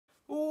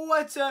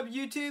What's up,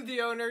 YouTube?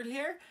 The O Nerd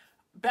here,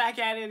 back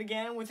at it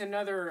again with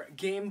another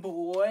Game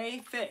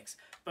Boy fix.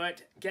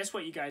 But guess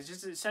what, you guys?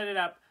 Just to set it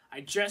up, I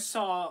just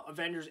saw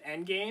Avengers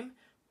Endgame,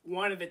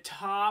 one of the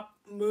top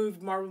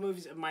Marvel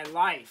movies of my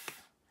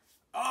life.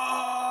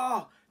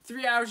 Oh,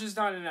 3 hours is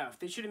not enough.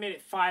 They should have made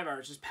it 5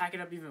 hours. Just pack it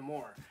up even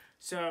more.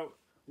 So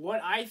what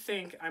I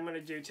think I'm going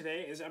to do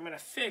today is I'm going to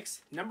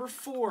fix number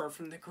 4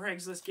 from the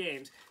Craigslist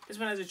games. This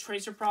one has a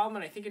tracer problem,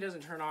 and I think it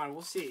doesn't turn on.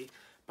 We'll see.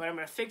 But I'm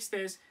going to fix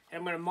this, and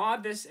I'm going to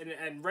mod this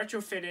and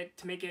retrofit it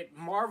to make it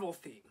Marvel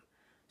theme.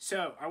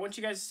 So I want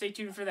you guys to stay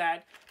tuned for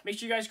that. Make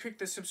sure you guys click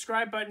the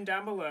subscribe button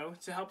down below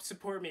to help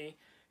support me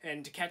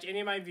and to catch any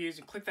of my views,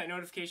 and click that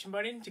notification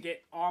button to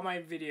get all my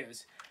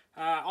videos.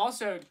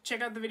 Also,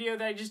 check out the video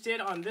that I just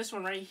did on this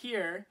one right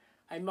here.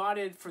 I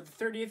modded for the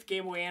 30th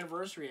Game Boy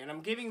anniversary, and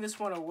I'm giving this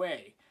one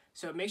away.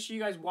 So make sure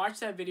you guys watch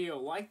that video,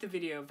 like the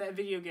video. If that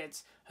video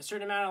gets a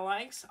certain amount of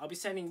likes, I'll be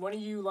sending one of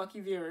you lucky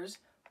viewers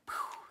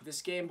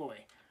this Game Boy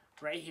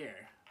right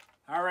here.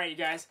 Alright, you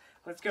guys,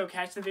 let's go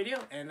catch the video,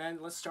 and then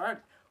let's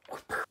start.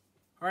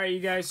 Alright,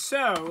 you guys,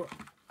 so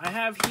I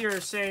have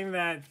here saying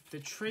that the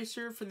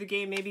tracer for the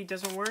game maybe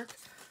doesn't work.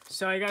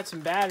 So I got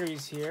some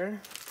batteries here.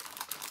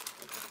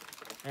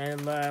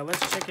 And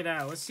let's check it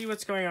out. Let's see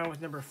what's going on with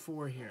number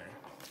 4 here.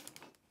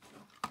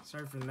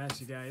 Sorry for the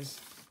mess, you guys.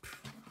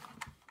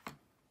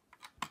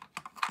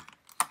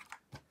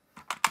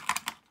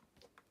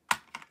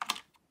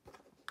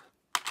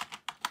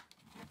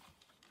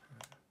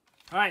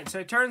 Alright, so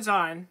it turns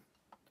on.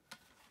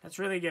 That's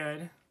really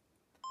good.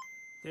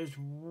 There's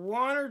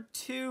 1 or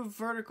 2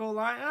 vertical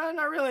lines.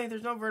 Not really.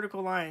 There's no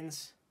vertical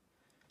lines.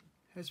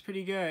 That's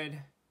pretty good.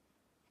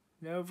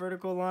 No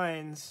vertical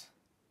lines.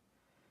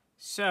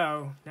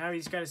 So, now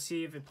he's got to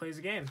see if it plays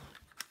a game.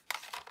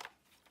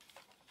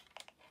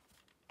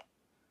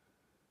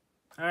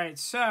 Alright,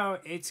 so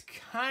it's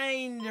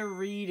kind of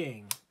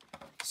reading.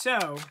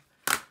 So,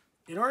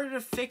 in order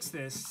to fix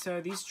this, so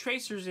these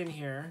tracers in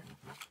here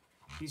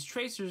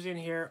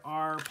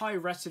are probably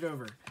rusted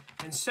over.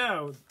 And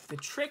so, the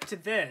trick to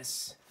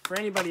this, for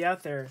anybody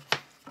out there,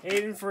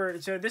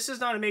 so this is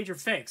not a major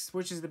fix,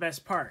 which is the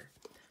best part.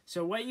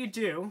 So what you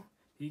do,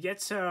 you get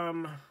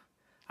some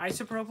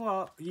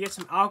isopropyl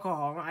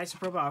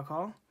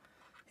alcohol,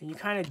 and you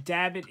kind of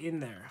dab it in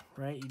there,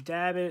 right? You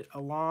dab it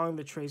along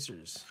the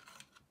tracers.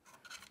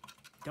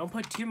 Don't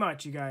put too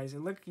much, you guys.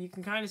 And look, you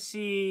can kind of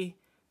see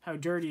how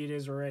dirty it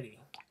is already.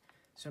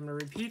 So I'm going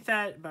to repeat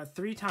that about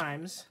 3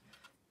 times.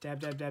 Dab,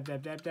 dab, dab,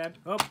 dab, dab, dab.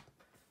 Oh,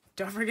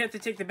 don't forget to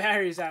take the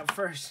batteries out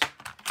first.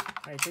 All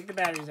right, take the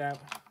batteries out.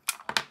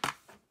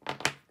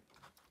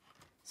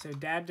 So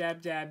dab,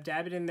 dab, dab,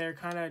 dab it in there.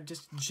 Kind of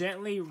just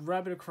gently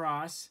rub it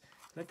across.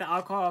 Let the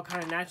alcohol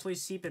kind of naturally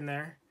seep in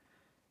there.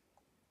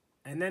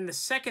 And then the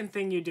second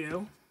thing you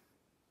do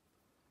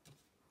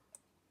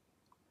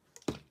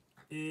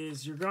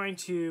is you're going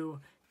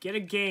to get a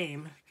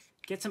game,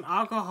 get some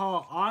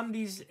alcohol on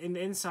these in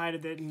the inside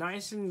of it,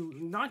 nice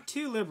and not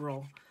too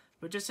liberal,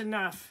 but just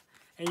enough,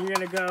 and you're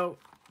gonna go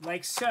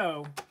like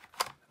so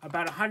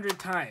about 100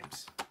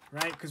 times,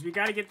 right? Because we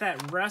got to get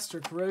that rust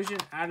or corrosion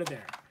out of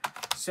there.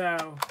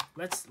 So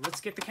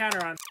let's get the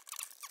counter on.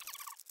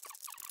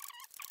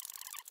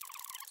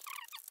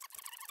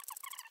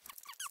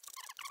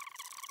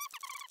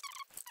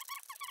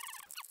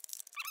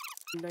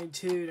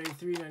 92,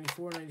 93,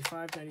 94,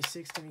 95,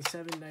 96,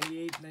 97,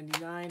 98,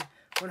 99,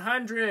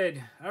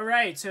 100. All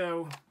right,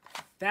 so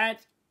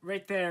that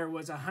right there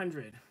was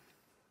 100.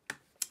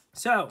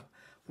 So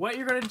what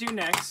you're going to do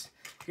next,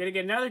 you're going to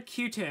get another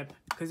Q-tip,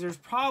 because there's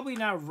probably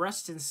now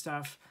rust and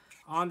stuff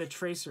on the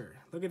tracer.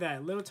 Look at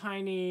that, little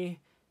tiny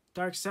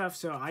dark stuff.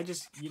 So I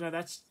just,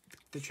 that's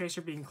the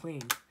tracer being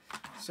cleaned.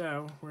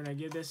 So we're going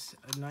to give this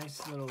a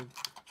nice little...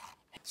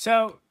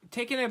 So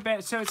taking a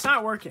bit, so it's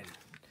not working.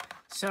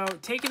 So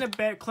taking a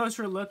bit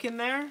closer look in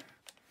there,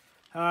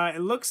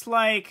 it looks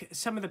like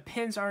some of the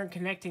pins aren't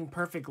connecting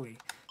perfectly.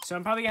 So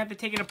I'm probably going to have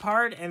to take it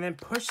apart and then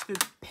push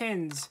the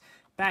pins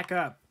back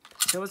up.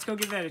 So let's go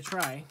give that a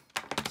try.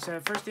 So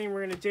first thing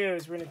we're going to do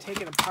is we're going to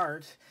take it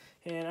apart.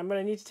 And I'm going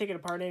to need to take it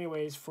apart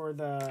anyways for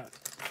the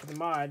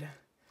mod.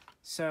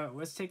 So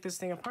let's take this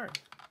thing apart.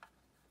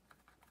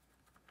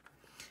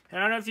 And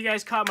I don't know if you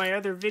guys caught my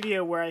other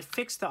video where I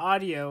fixed the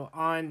audio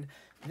on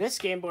this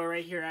Game Boy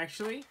right here,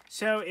 actually.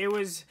 So it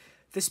was...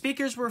 The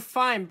speakers were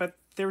fine, but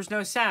there was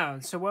no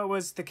sound. So what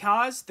was the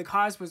cause? The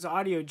cause was the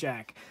audio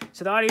jack.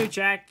 So the audio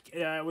jack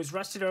was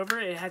rusted over.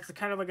 It has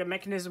kind of like a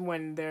mechanism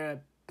when the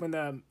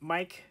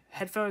mic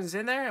headphones is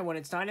in there and when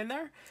it's not in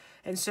there.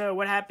 And so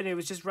what happened, it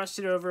was just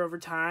rusted over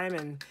time,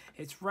 and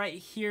it's right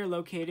here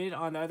located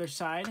on the other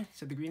side.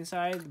 So the green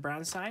side, the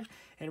brown side.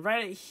 And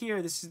right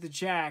here, this is the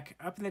jack.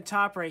 Up in the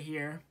top right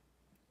here.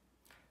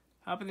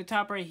 Up in the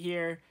top right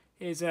here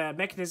is a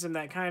mechanism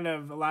that kind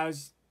of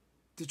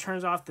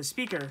turns off the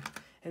speaker,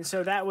 and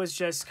so that was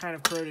just kind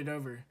of corroded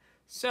over.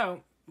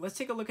 So let's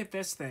take a look at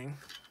this thing.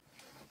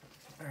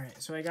 All right,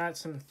 so I got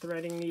some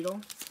threading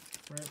needle,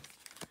 right?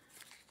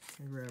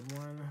 Grab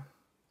one.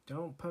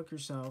 Don't poke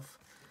yourself.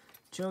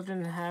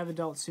 Children have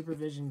adult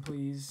supervision,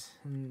 please.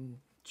 And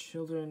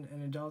children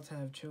and adults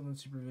have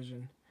children's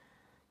supervision.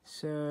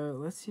 So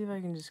let's see if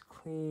I can just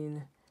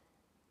clean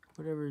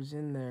whatever's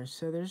in there.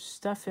 So there's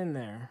stuff in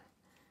there.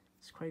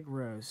 It's quite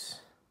gross.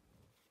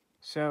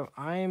 So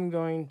I am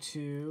going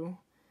to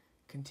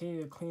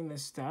continue to clean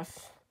this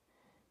stuff.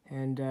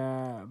 And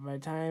by the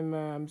time,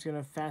 I'm just going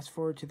to fast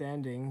forward to the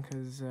ending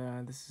because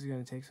this is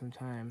going to take some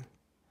time.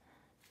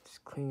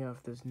 Just cleaning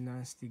off this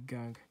nasty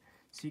gunk.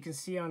 So you can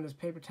see on this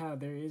paper towel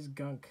there is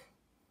gunk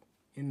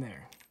in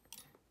there.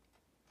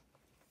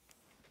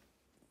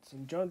 So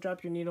don't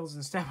drop your needles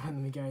and step on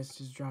them, you guys.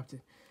 Just dropped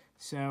it.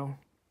 So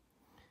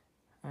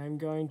I'm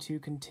going to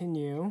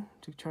continue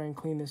to try and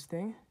clean this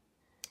thing.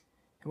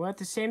 And at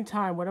the same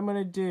time, what I'm going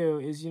to do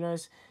is, you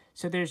notice,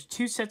 so there's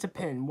two sets of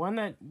pin. One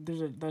that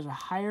there's a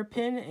higher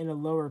pin and a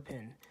lower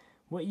pin.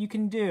 What you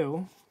can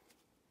do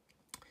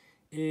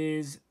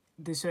is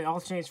this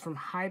alternates from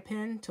high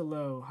pin to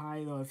low, high,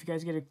 low. If you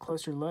guys get a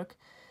closer look,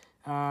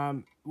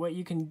 what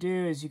you can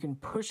do is you can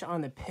push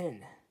on the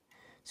pin.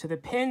 So the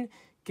pin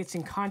gets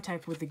in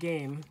contact with the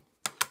game.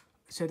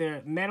 So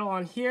the metal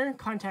on here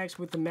contacts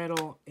with the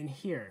metal in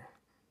here.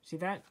 See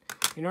that?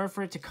 In order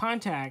for it to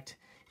contact,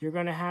 you're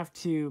going to have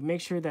to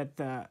make sure that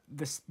the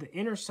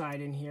inner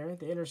side in here,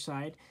 the inner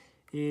side,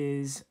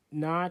 is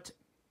not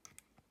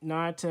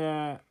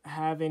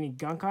have any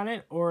gunk on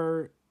it,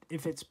 or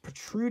if it's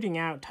protruding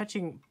out,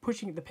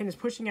 pushing, the pin is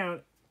pushing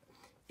out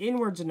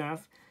inwards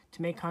enough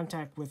to make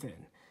contact with it.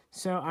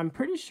 So I'm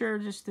pretty sure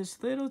just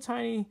this little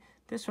tiny,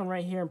 this one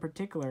right here in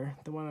particular,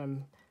 the one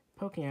I'm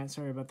poking at,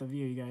 sorry about the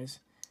view, you guys.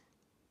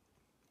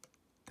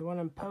 The one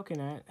I'm poking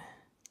at,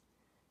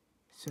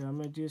 so I'm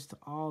going to do this to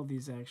all of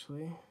these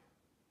actually.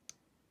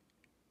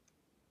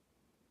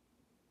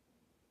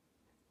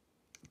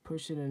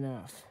 Push it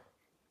enough,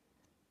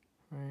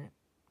 right?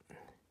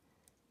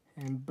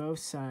 And both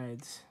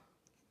sides.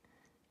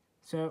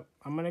 So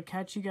I'm going to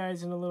catch you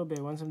guys in a little bit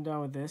once I'm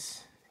done with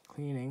this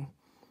cleaning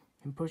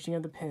and pushing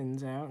of the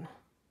pins out.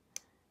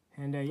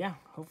 And yeah,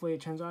 hopefully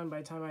it turns on by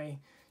the time I'm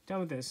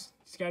done with this.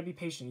 Just got to be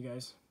patient, you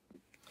guys.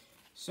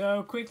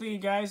 So quickly, you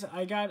guys,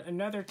 I got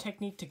another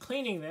technique to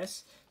cleaning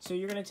this. So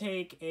you're going to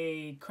take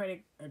a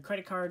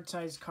credit card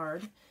sized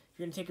card.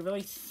 You're going to take a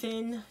really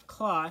thin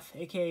cloth,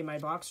 aka my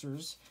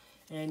boxers,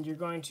 and you're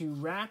going to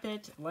wrap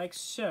it like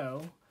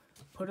so.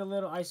 Put a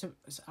little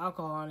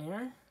alcohol on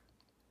here,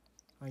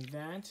 like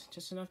that,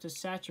 just enough to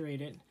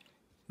saturate it.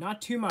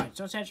 Not too much.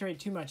 Don't saturate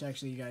too much,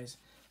 actually, you guys.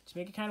 Just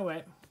make it kind of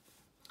wet.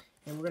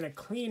 And we're going to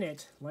clean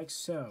it like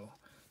so.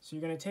 So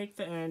you're going to take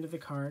the end of the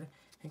card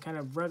and kind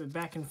of rub it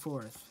back and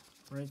forth,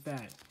 like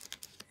that.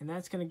 And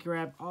that's going to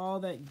grab all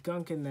that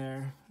gunk in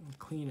there and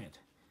clean it.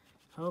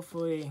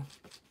 Hopefully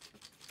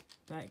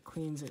that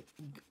cleans it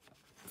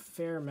a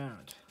fair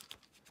amount.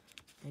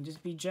 And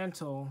just be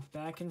gentle,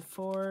 back and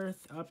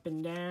forth, up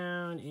and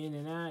down, in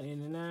and out,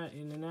 in and out,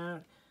 in and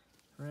out,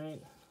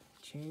 right?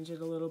 Change it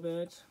a little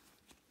bit.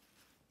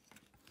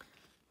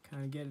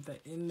 Kind of get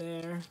that in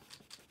there.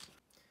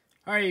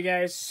 All right, you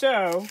guys,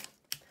 so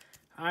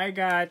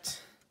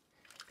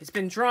it's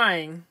been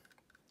drying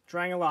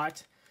a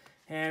lot,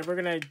 and we're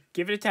gonna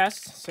give it a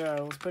test.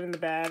 So let's put in the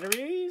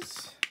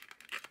batteries.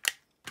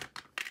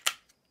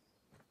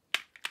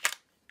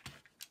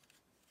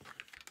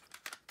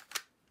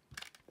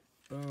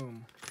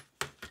 Boom.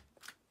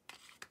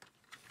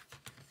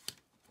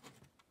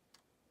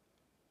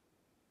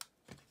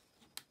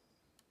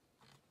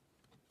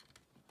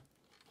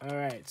 All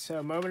right,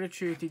 so moment of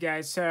truth, you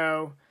guys.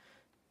 So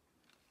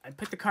I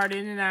put the card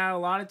in and out a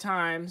lot of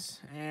times,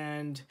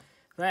 and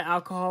let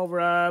alcohol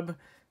rub.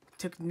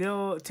 Took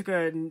a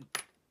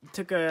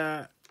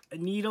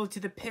needle to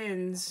the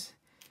pins,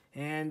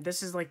 and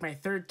this is like my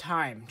third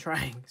time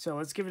trying. So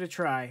let's give it a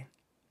try.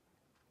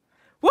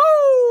 Woo!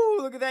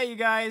 Look at that, you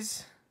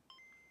guys.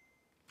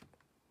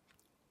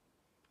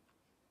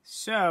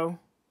 So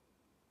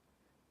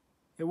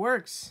it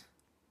works.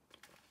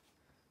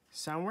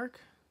 Sound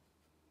work?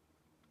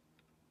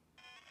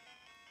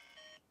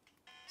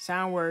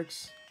 Sound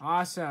works.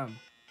 Awesome.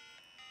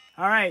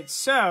 All right,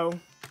 so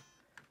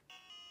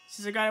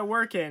since I got it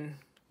working,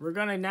 we're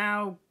gonna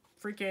now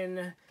what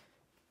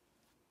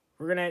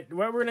we're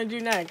gonna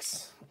do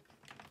next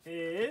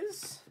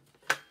is,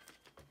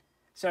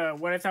 so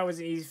what I thought was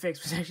an easy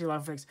fix was actually a lot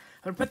of fix.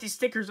 I'm gonna put these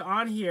stickers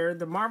on here,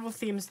 the Marvel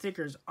themed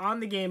stickers on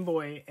the Game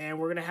Boy, and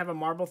we're gonna have a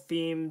Marvel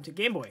themed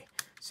Game Boy.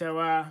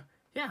 So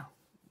yeah,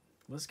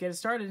 let's get it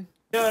started.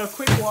 A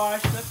quick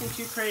wash, nothing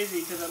too crazy,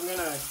 because I'm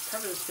gonna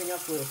cover this thing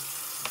up with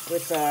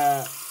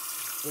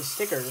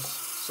stickers.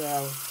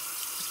 So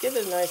just give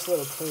it a nice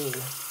little clean.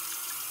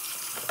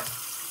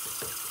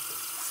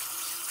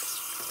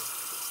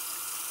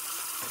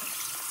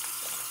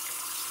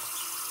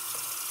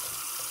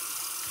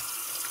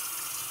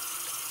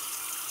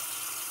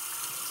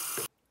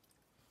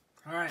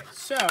 All right,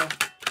 so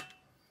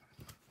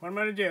what I'm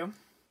gonna do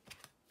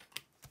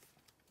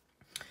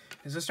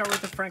is let's start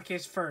with the front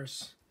case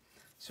first.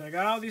 So I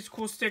got all these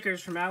cool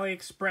stickers from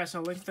AliExpress.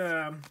 I'll link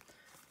the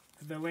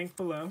link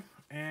below,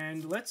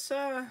 and let's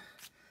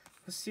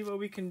see what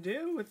we can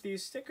do with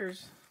these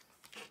stickers.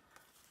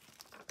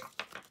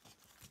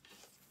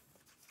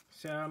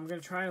 So I'm going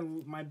to try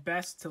my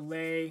best to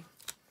lay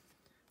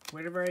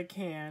whatever I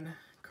can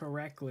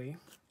correctly.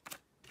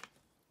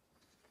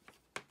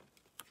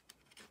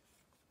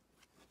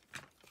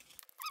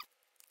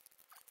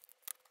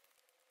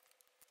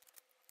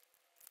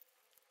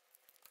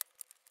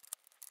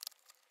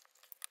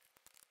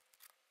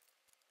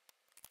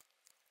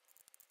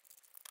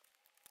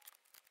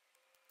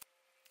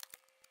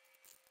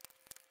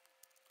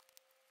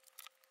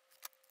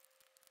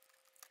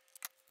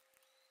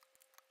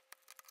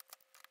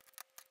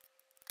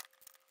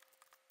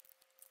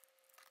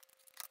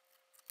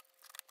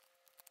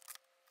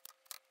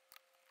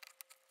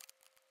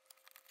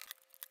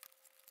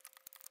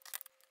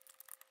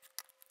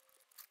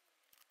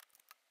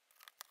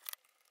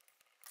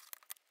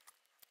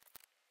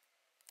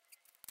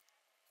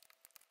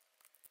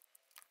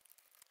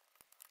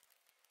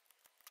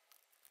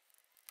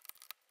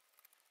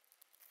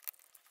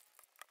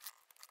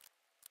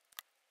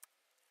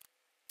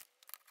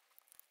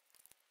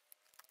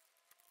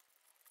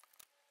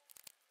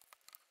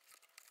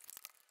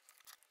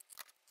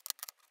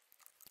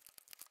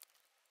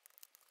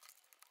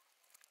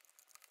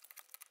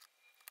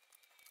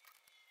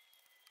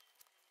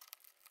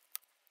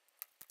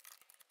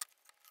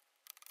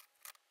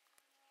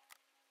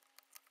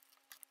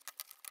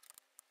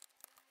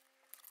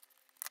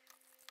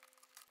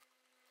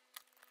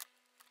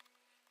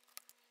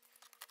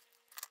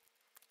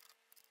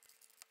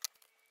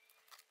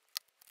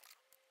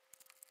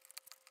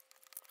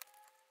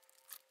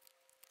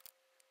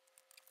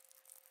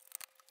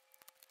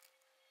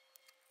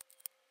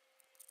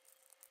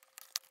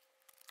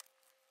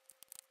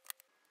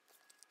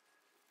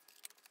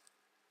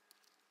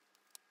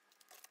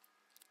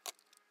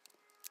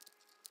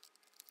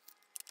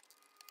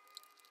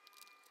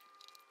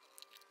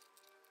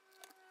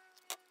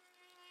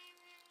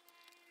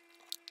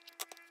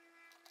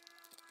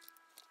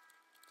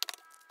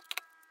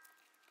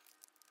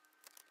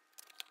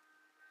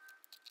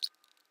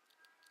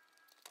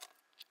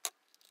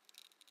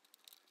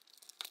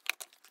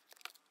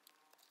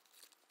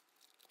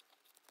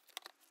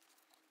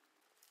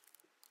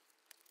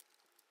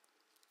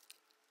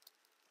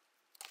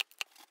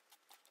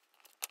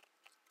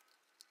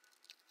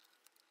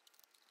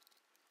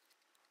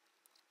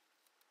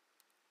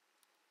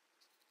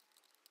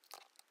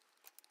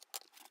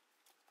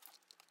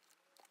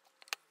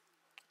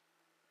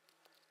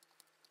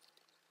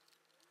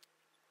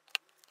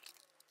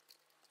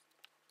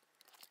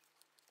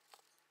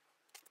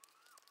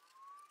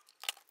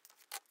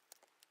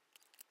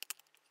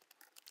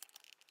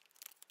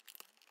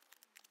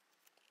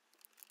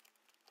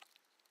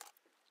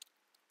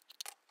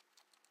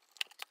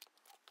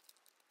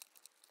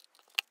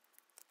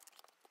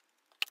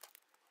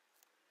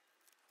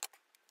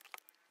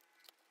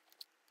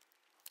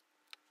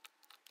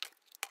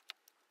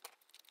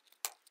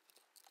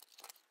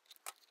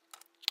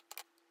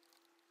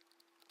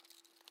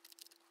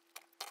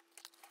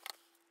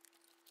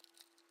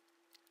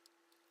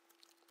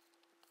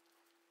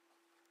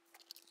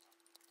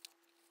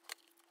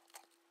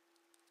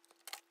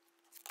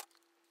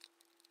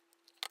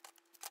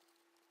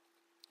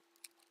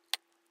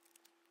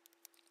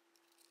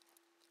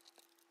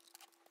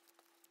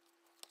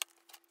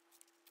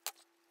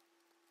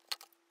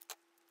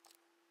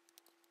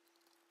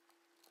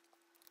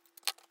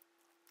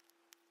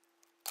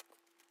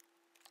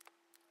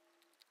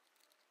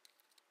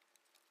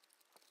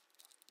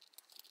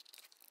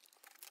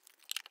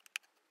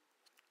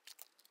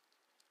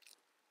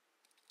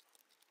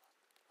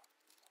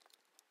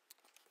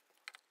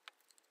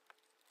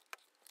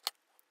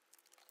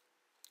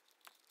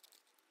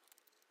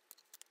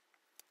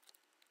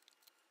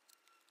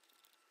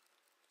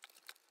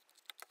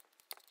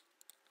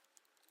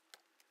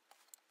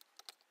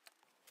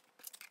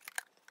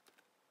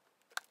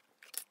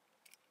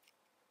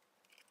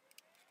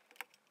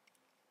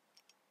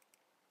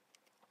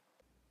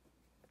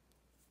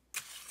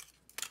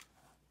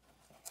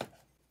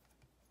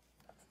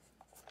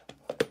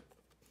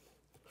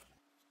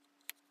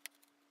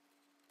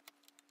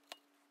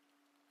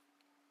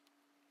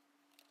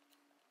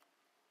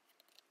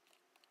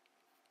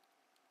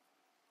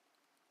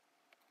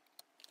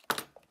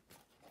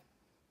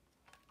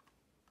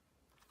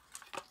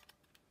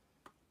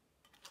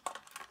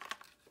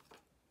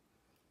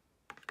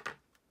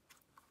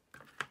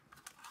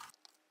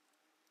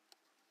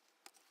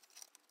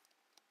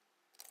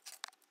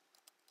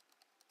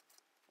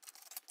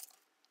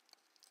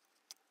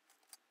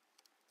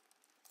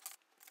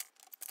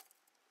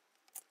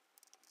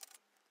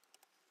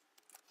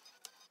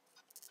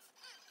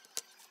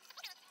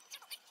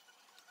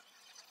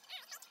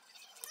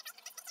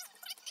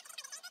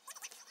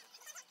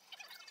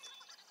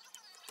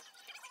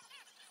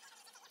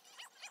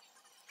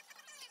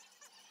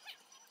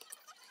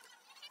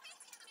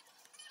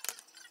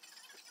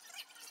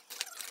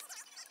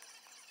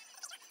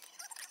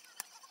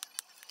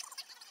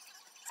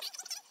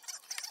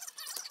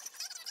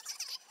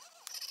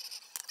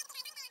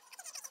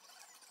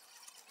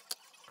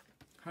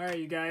 Alright,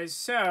 you guys,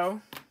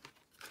 so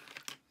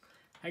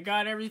I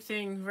got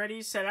everything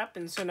ready, set up,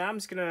 and so now I'm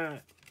just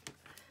gonna,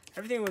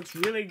 everything looks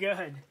really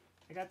good.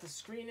 I got the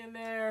screen in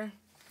there,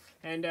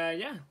 and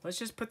yeah, let's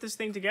just put this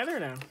thing together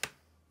now.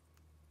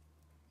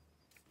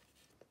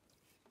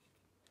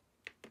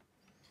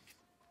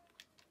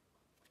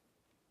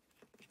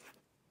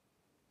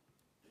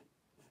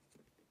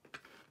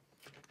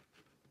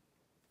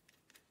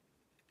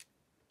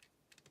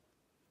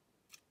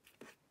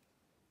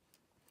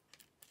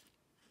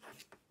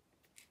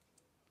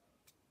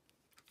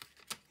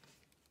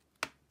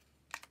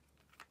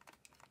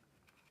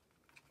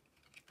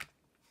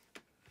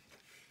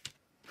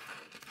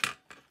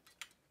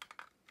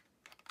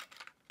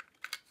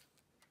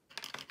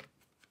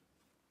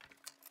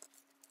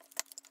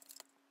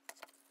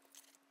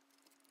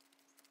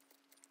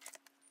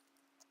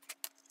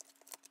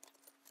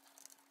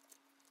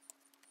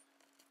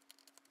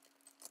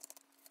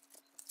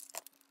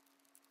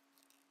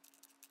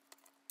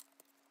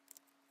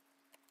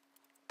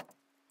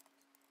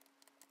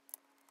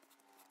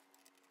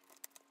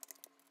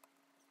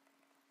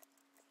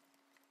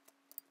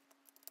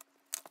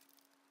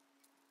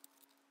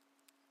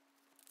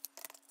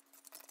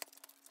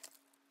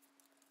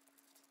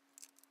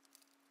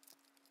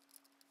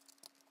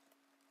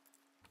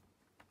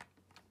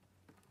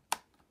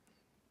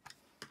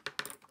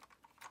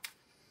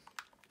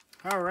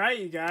 Alright,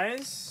 you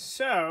guys,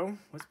 so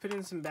let's put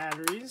in some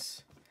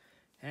batteries,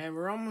 and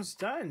we're almost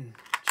done.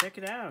 Check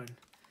it out.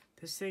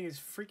 This thing is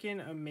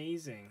freaking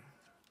amazing.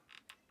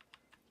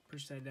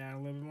 Push that down a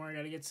little bit more. I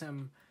gotta get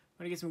some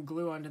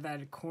glue onto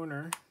that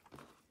corner.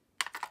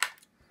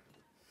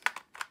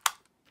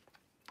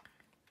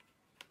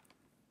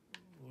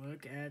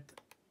 Look at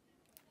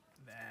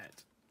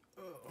that.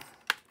 Oh,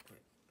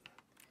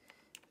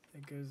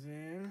 that goes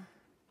in,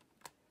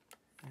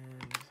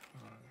 and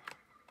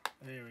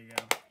there we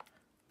go.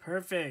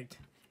 Perfect.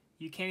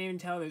 You can't even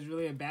tell there's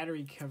really a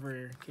battery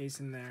cover case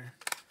in there.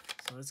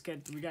 So let's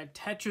get, we got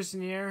Tetris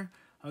in here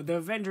of the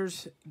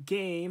Avengers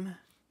game.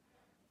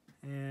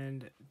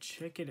 And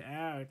check it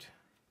out.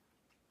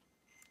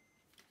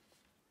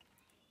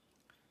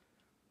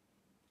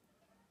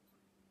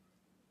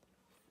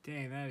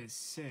 Dang, that is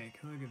sick.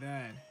 Look at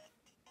that.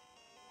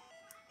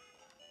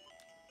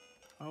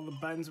 All the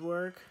buttons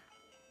work.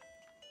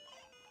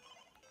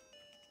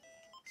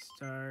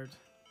 Start.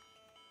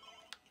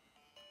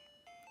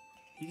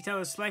 You can tell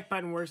the select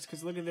button works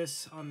because look at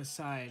this on the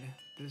side.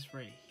 This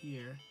right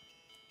here.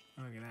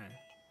 Oh, look at that.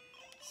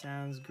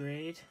 Sounds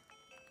great.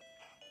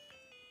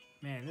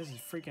 Man, this is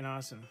freaking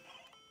awesome.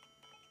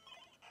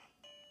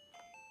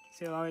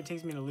 See how long it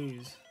takes me to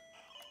lose.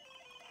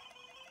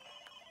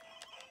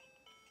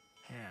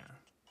 Yeah.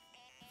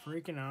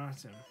 Freaking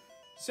awesome.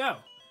 So,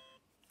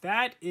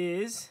 that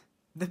is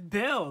the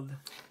build.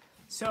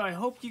 So, I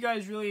hope you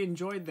guys really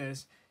enjoyed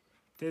this.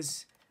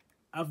 This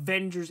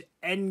Avengers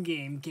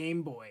Endgame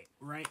GameBoy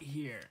right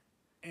here.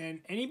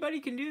 And anybody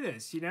can do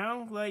this, you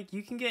know? Like,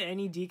 you can get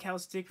any decal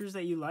stickers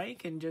that you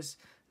like and just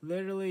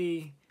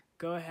literally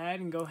go ahead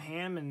and go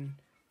ham and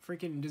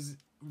freaking just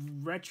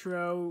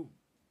retro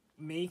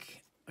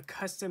make a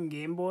custom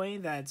Game Boy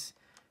that's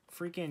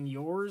freaking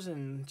yours,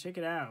 and check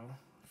it out.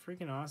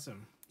 Freaking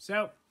awesome.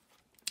 So,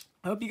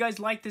 I hope you guys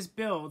like this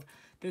build,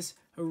 this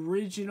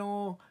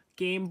original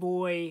Game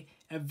Boy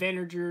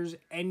Avengers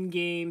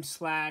Endgame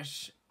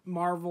 /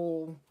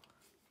 Marvel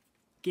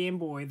Game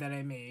Boy that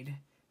I made.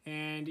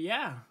 And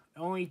yeah,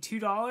 only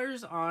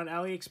 $2 on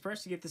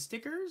AliExpress to get the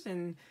stickers,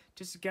 and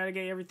just gotta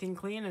get everything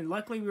clean. And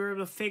luckily we were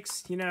able to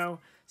fix, you know,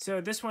 so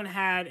this one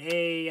had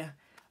a,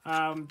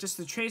 just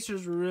the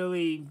tracers were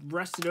really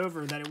rusted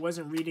over that it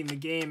wasn't reading the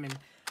game, and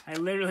I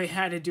literally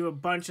had to do a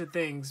bunch of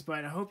things,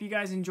 but I hope you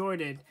guys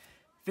enjoyed it.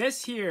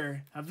 This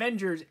here,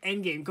 Avengers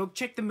Endgame, go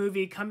check the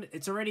movie,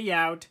 it's already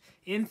out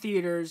in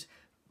theaters.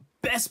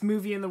 Best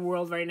movie in the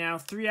world right now.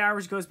 3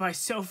 hours goes by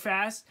so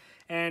fast,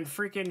 and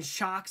freaking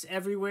shocks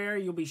everywhere.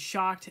 You'll be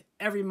shocked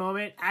every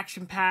moment.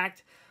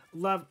 Action-packed.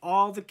 Love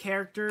all the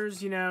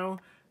characters, you know.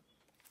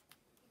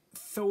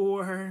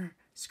 Thor,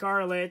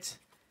 Scarlet,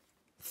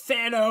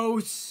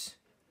 Thanos,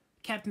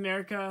 Captain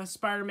America,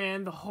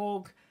 Spider-Man, the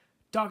Hulk,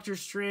 Doctor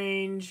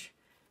Strange.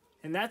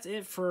 And that's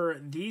it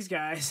for these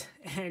guys.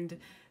 And,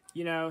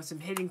 you know, some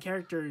hidden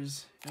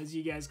characters, as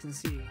you guys can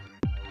see.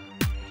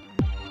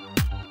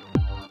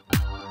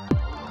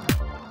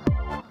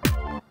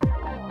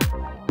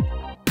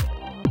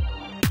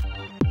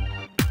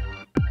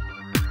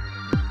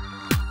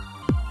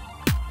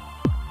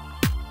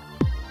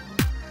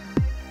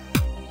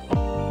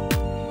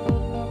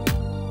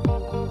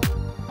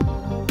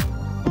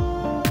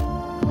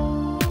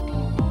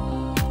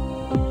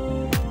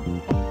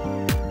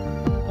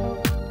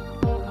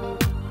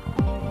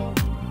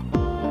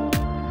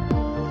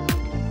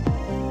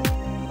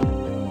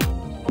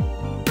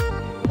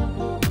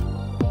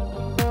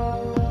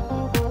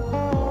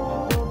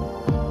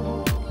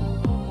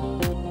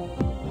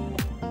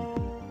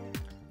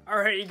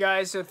 Alright, you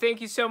guys, so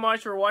thank you so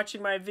much for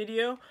watching my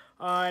video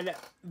on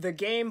the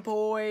Game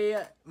Boy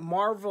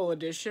Marvel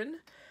Edition.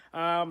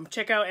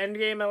 Check out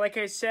Endgame, like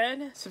I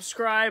said.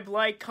 Subscribe,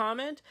 like,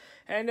 comment,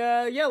 and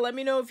yeah, let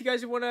me know if you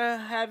guys want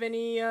to have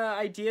any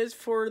ideas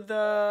for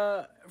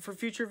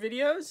future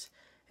videos.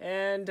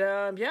 And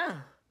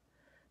yeah,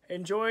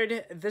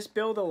 enjoyed this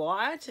build a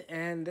lot,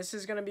 and this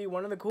is gonna be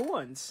one of the cool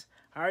ones.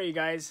 All right, you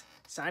guys,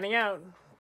 signing out.